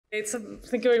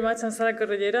Thank you very much. I'm Sara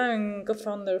Correyero. I'm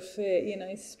co-founder of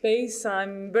IENAI Space.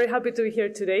 I'm very happy to be here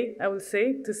today, I will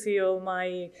say, to see all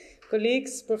my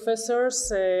colleagues,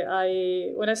 professors.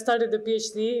 When I started the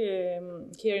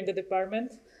PhD here in the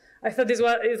department, I thought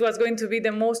it was going to be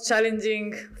the most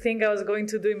challenging thing I was going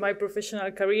to do in my professional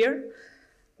career.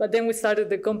 But then we started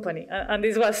the company, and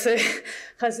this was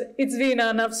it's been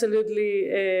an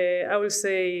absolutely, I would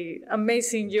say,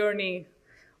 amazing journey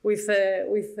with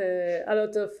a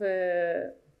lot of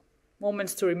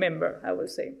moments to remember, I will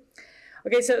say.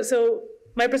 Okay, so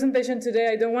my presentation today,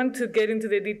 I don't want to get into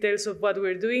the details of what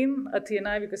we're doing at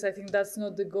IENAI because I think that's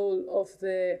not the goal of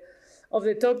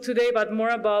the talk today, but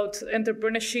more about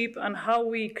entrepreneurship and how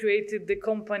we created the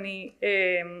company.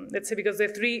 Let's say because the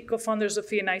three co-founders of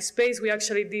IENAI Space, we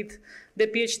actually did the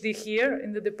PhD here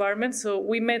in the department. So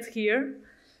we met here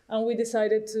and we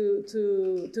decided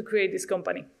to create this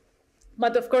company.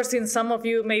 But of course, in some of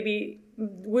you may be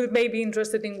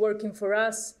interested in working for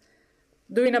us,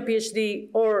 doing a PhD,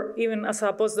 or even as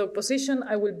a postdoc position,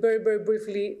 I will very, very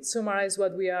briefly summarize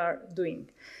what we are doing.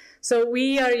 So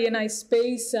we are IENAI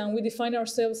Space, and we define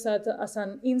ourselves as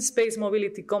an in-space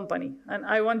mobility company. And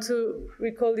I want to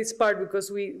recall this part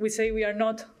because we say we are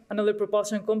not another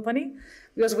propulsion company,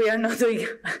 because we are not doing,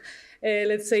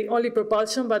 let's say, only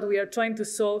propulsion, but we are trying to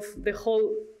solve the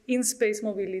whole in-space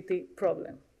mobility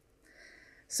problem.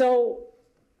 So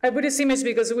I put this image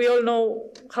because we all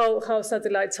know how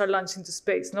satellites are launched into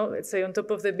space, no? Let's say on top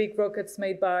of the big rockets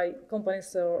made by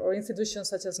companies or institutions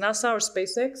such as NASA or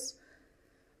SpaceX.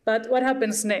 But what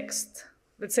happens next?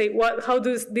 Let's say, how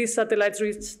do these satellites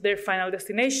reach their final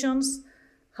destinations?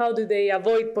 How do they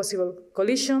avoid possible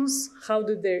collisions? How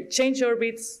do they change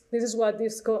orbits? This is what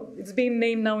it's being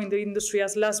named now in the industry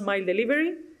as last mile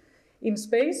delivery in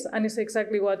space, and it's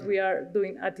exactly what we are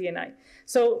doing at IENAI.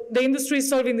 So the industry is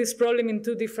solving this problem in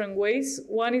two different ways.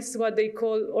 One is what they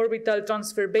call orbital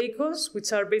transfer vehicles,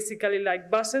 which are basically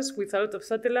like buses with a lot of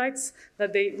satellites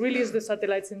that they release the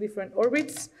satellites in different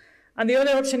orbits. And the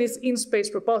other option is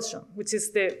in-space propulsion, which is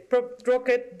the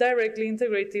rocket directly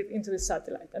integrated into the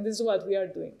satellite. And this is what we are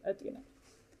doing at IENAI.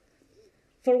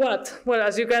 For what? Well,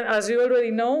 as you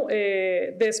already know,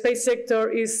 the space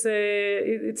sector it's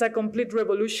a complete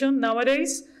revolution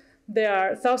nowadays. There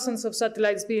are thousands of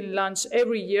satellites being launched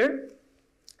every year.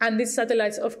 And these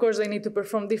satellites, of course, they need to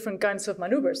perform different kinds of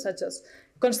maneuvers, such as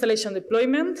constellation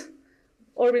deployment,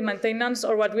 orbit maintenance,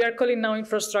 or what we are calling now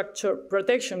infrastructure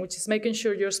protection, which is making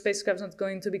sure your spacecraft is not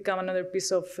going to become another piece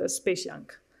of space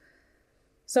junk.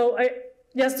 So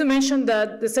just to mention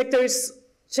that the sector is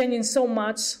changing so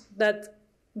much that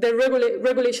the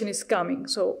regulation is coming.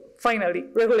 So finally,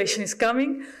 regulation is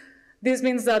coming. This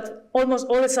means that almost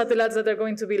all the satellites that are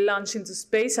going to be launched into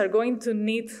space are going to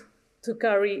need to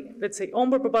carry, let's say,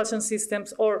 onboard propulsion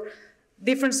systems or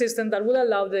different systems that will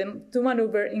allow them to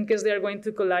maneuver in case they are going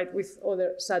to collide with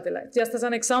other satellites. Just as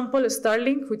an example,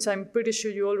 Starlink, which I'm pretty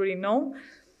sure you already know,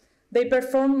 they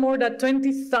performed more than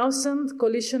 20,000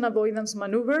 collision avoidance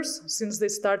maneuvers since they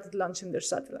started launching their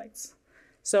satellites.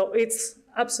 So it's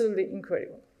absolutely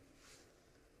incredible.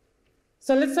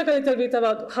 So let's talk a little bit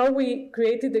about how we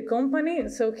created the company.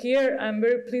 So here I'm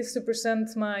very pleased to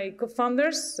present my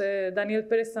co-founders, Daniel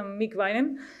Perez and Mick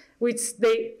Weinen, which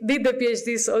they did the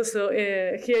PhDs also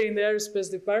here in the aerospace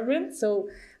department. So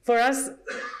for us,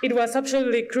 it was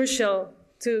absolutely crucial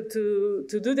to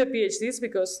do the PhDs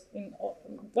because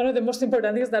one of the most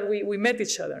important things is that we met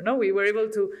each other. No? We were able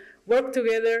to work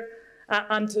together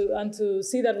and to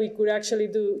see that we could actually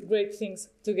do great things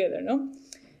together. No?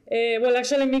 Well,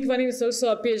 actually, Mick Weinen is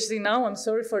also a PhD now. I'm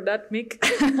sorry for that, Mick.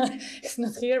 He's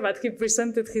not here, but he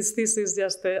presented his thesis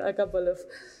just a couple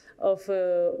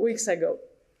of weeks ago.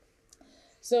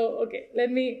 So, okay, let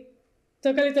me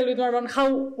talk a little bit more about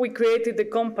how we created the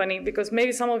company, because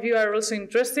maybe some of you are also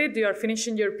interested. You are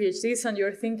finishing your PhDs and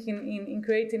you're thinking in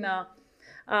creating a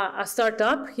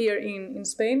startup here in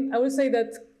Spain. I would say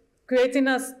that creating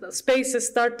a space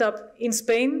startup in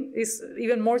Spain is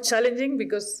even more challenging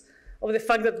because of the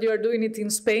fact that you are doing it in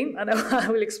Spain, and I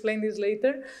will explain this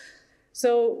later.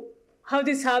 So how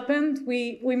this happened,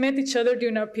 we met each other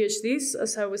during our PhDs,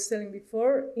 as I was telling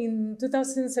before. In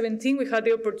 2017, we had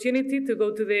the opportunity to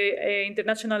go to the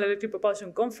International Electric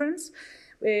Propulsion Conference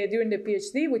during the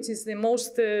PhD, which is the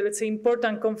most, let's say,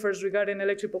 important conference regarding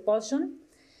electric propulsion.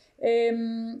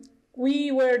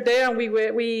 We were there and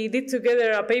we did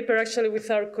together a paper actually with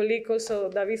our colleague,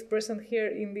 also David, present here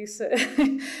in this,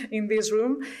 in this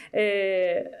room.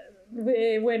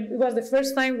 When it was the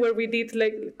first time where we did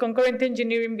like concurrent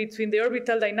engineering between the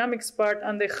orbital dynamics part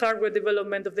and the hardware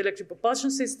development of the electric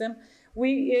propulsion system.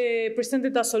 We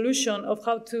presented a solution of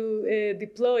how to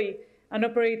deploy and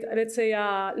operate, let's say,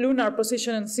 a lunar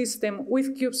positioning system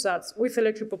with CubeSats, with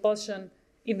electric propulsion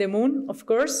in the moon, of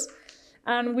course.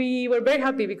 And we were very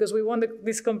happy because we won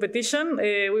this competition.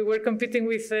 We were competing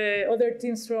with other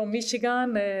teams from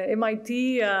Michigan,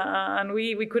 MIT, and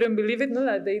we couldn't believe it, no,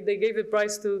 that they gave the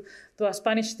prize to a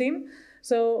Spanish team.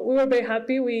 So we were very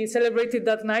happy. We celebrated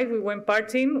that night. We went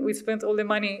partying. We spent all the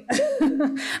money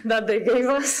that they gave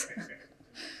us.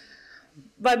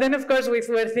 But then, of course, we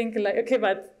were thinking, like, okay,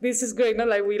 but this is great. No?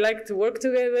 Like, we like to work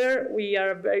together. We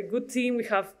are a very good team. We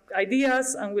have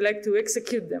ideas, and we like to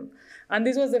execute them. And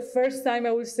this was the first time,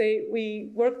 I would say, we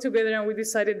worked together, and we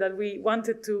decided that we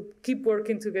wanted to keep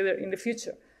working together in the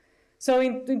future. So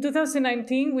in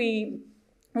 2019,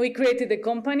 we created a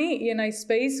company, IENAI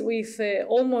Space, with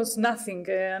almost nothing.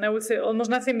 And I would say almost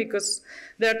nothing because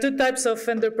there are two types of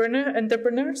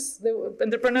entrepreneurs, the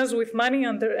entrepreneurs with money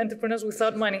and the entrepreneurs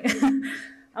without money.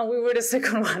 And we were the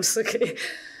second ones, okay?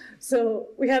 So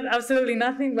we had absolutely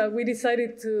nothing, but we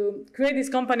decided to create this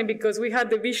company because we had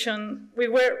the vision.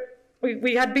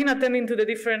 We had been attending to the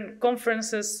different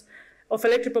conferences of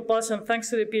electric propulsion, thanks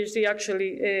to the PhD,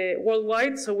 actually,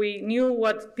 worldwide. So we knew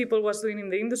what people was doing in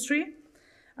the industry.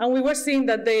 And we were seeing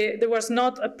that there was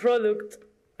not a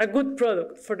good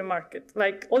product for the market.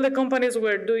 Like, all the companies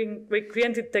were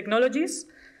created technologies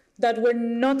that were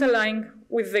not aligned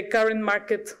with the current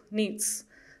market needs.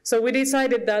 So we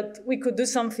decided that we could do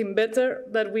something better,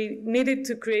 that we needed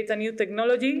to create a new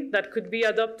technology that could be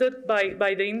adopted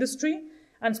by the industry,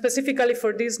 and specifically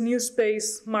for this new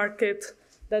space market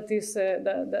that is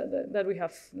that we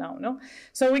have now. No?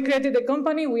 So we created a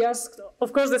company. We asked,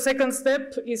 of course, the second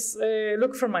step is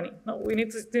look for money. No, we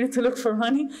need to look for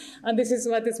money, and this is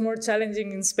what is more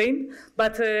challenging in Spain.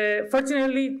 But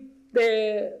fortunately,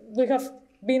 we have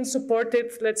been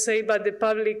supported, let's say, by the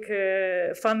public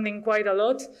funding quite a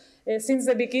lot. Since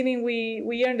the beginning,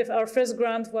 we earned our first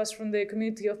grant was from the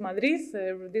Community of Madrid,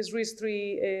 this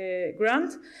RIS3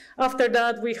 grant. After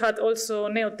that, we had also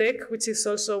Neotech, which is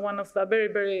also one of the very,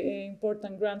 very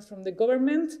important grants from the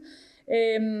government.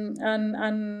 And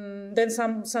then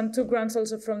some two grants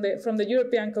also from the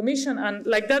European Commission. And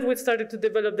like that, we started to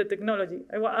develop the technology.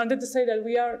 I wanted to say that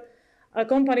we are a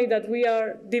company that we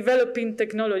are developing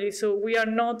technology. So we are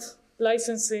not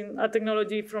licensing a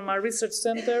technology from a research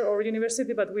center or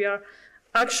university, but we are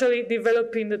actually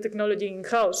developing the technology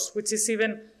in-house, which is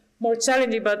even more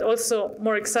challenging, but also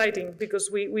more exciting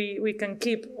because we can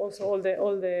keep also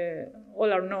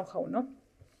all our know-how. No?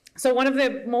 So one of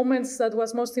the moments that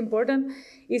was most important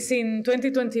is in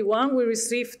 2021, we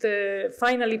received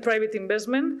finally private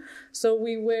investment. So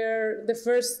we were the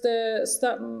first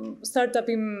startup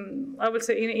in, I would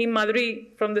say, in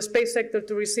Madrid from the space sector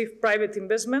to receive private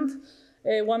investment,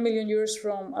 1 million euros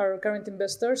from our current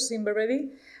investors in Beredi.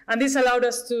 And this allowed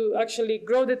us to actually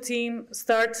grow the team,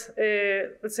 start,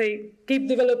 let's say, keep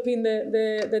developing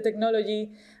the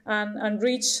technology, and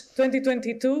reach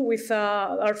 2022 with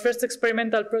our first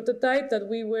experimental prototype that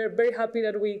we were very happy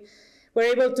that we were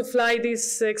able to fly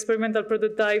this experimental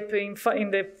prototype in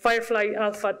the Firefly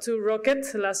Alpha 2 rocket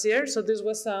last year. So this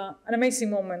was an amazing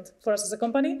moment for us as a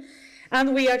company.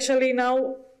 And we actually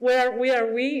now, where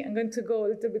are we? I'm going to go a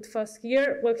little bit fast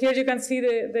here. Well, here you can see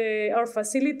our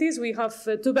facilities. We have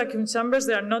 2 vacuum chambers.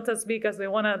 They are not as big as the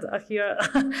one here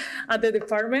at the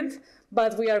department,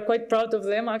 but we are quite proud of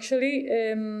them, actually.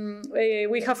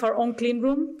 We have our own clean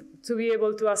room to be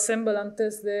able to assemble and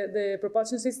test the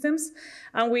propulsion systems.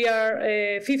 And we are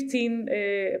 15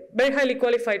 very highly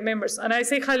qualified members. And I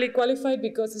say highly qualified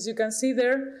because, as you can see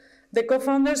there, the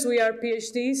co-founders, we are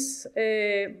PhDs,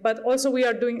 but also we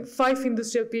are doing 5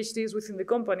 industrial PhDs within the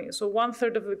company. So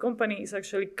 1/3 of the company is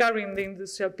actually carrying the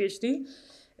industrial PhD,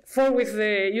 4 with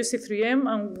the UC3M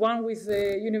and 1 with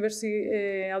the University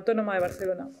Autónoma de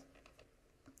Barcelona.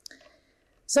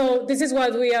 So this is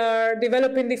what we are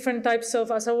developing, different types of,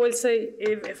 as I will say,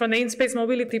 from the in-space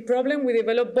mobility problem, we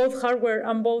develop both hardware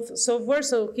and both software.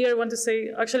 So here I want to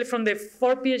say, actually from the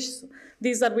 4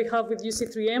 PhDs that we have with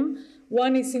UC3M,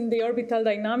 one is in the orbital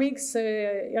dynamics,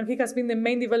 and he has been the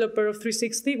main developer of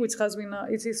 360, which has been,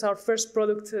 it is our first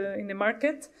product in the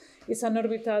market. It's an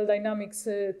orbital dynamics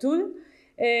tool.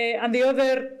 And the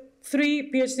other 3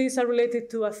 PhDs are related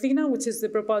to Athena, which is the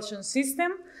propulsion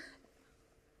system.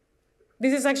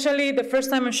 This is actually the first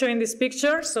time I'm showing this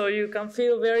picture, so you can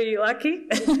feel very lucky.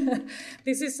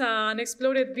 This is an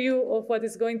exploded view of what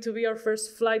is going to be our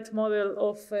first flight model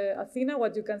of Athena,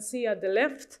 what you can see at the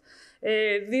left.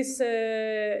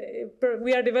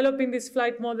 We are developing this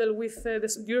flight model with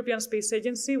the European Space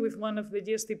Agency, with one of the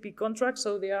GSTP contracts.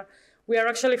 So we are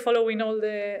actually following all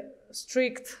the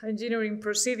strict engineering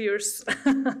procedures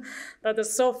that are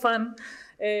so fun.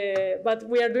 But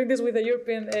we are doing this with the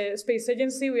European Space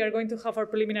Agency. We are going to have our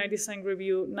preliminary design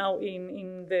review now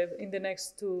in the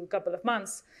next couple of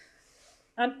months.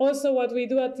 And also what we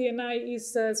do at IENAI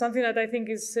is something that I think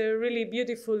is really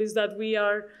beautiful, is that we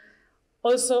are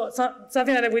also,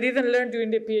 something that we didn't learn during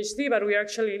the PhD, but we are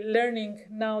actually learning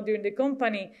now during the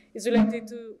company, is related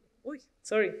to,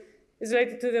 is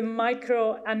related to the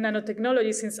micro and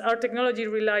nanotechnology, since our technology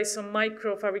relies on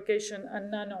micro fabrication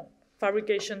and nano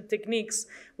fabrication techniques,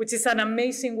 which is an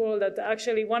amazing world that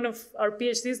actually one of our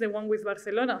PhDs, the one with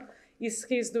Barcelona,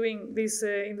 he's doing this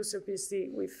industrial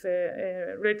PhD with,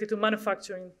 related to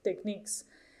manufacturing techniques.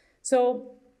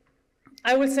 So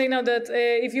I will say now that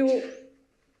if you,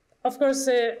 of course,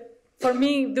 for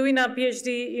me, doing a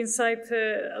PhD inside,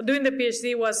 doing the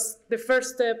PhD was the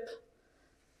first step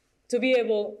to be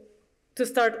able to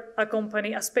start a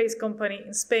company, a space company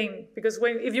in Spain. Because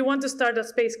if you want to start a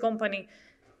space company,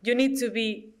 you need to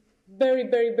be very,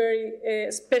 very,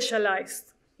 very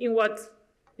specialized in what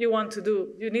you want to do.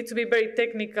 You need to be very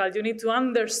technical. You need to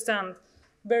understand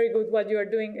very good what you are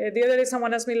doing. The other day,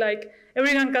 someone asked me, like,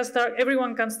 everyone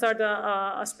can start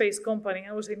a space company.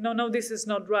 I was like, no, this is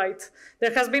not right.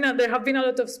 There have been a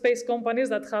lot of space companies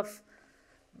that have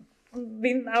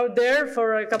been out there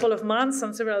for a couple of months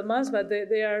and several months, but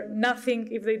they are nothing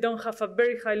if they don't have a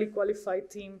very highly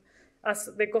qualified team as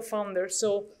the co-founder.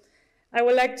 So I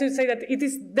would like to say that it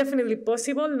is definitely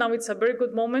possible. Now it's a very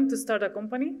good moment to start a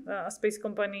company, a space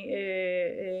company,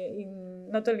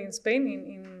 not only in Spain,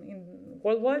 in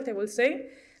worldwide, I will say.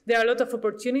 There are a lot of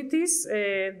opportunities.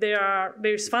 There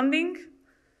is funding,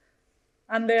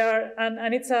 and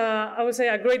it's I would say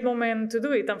a great moment to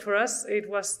do it. And for us, it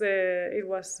was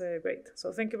great.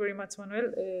 So thank you very much,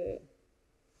 Manuel.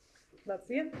 That's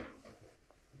the end.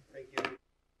 Thank you.